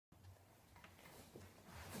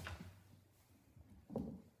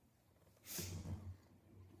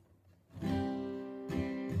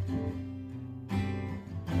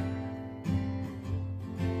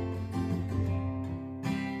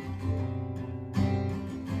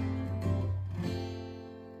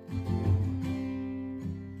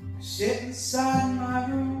sit inside my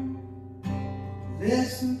room,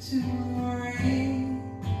 listen to the rain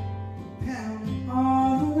pounding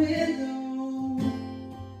on the window,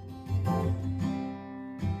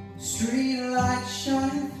 street lights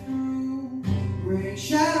shining through, gray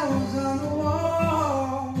shadows on the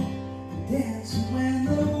wall, dancing when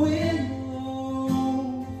the wind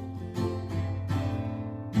blows.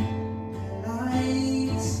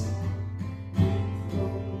 Lights grow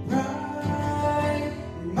bright,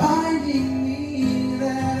 reminding me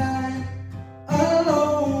that I'm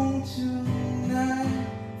alone tonight.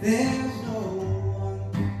 There's no one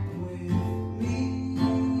with me.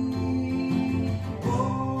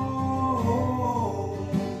 Oh,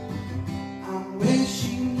 I'm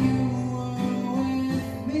wishing you were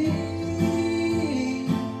with me.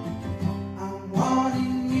 I'm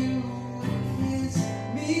wanting you to kiss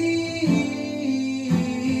me,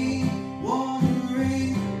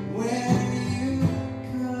 wondering where you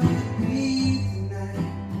could be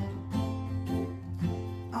tonight.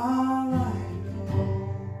 All I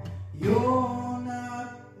know, you're not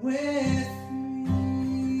with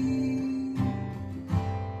me.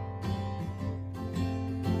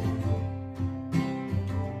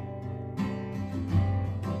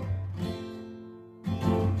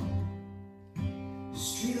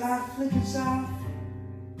 Streetlight flickers off,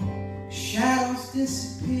 shadows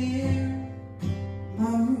disappear. My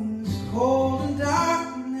room is cold and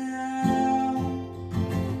dark now.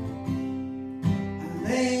 I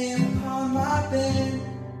lay upon my bed,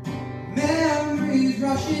 memories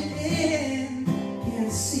rushing in,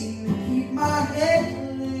 can't seem to keep my head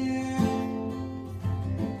clear.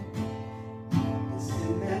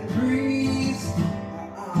 Distant memories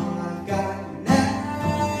are all I've got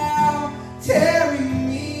now, tearing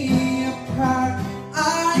me apart.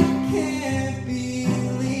 I can't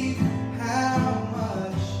believe how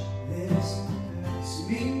much this hurts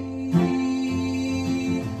me.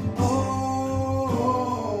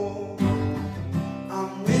 Oh,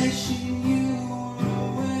 I'm wishing you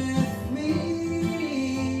were with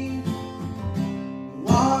me,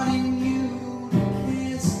 wanting you to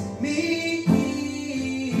kiss me,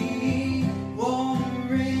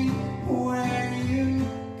 wondering where you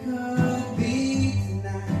could be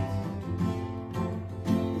tonight.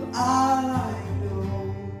 Well, all I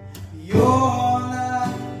know, you're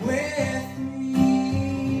not with me.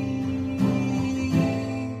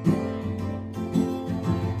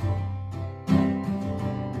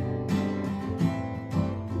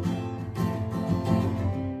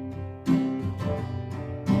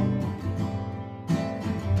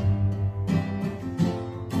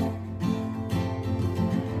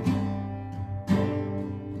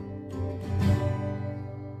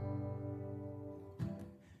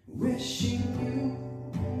 Wishing you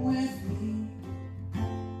were with me,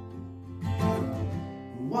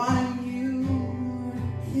 wanting you to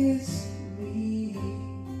kiss me,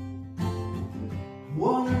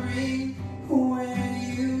 wondering where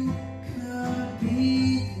you could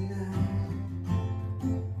be tonight.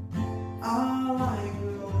 All I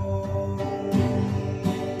know,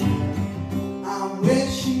 I'm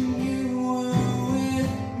wishing you were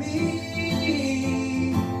with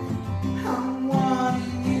me. I'm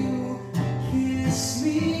wanting you to kiss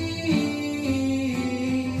me.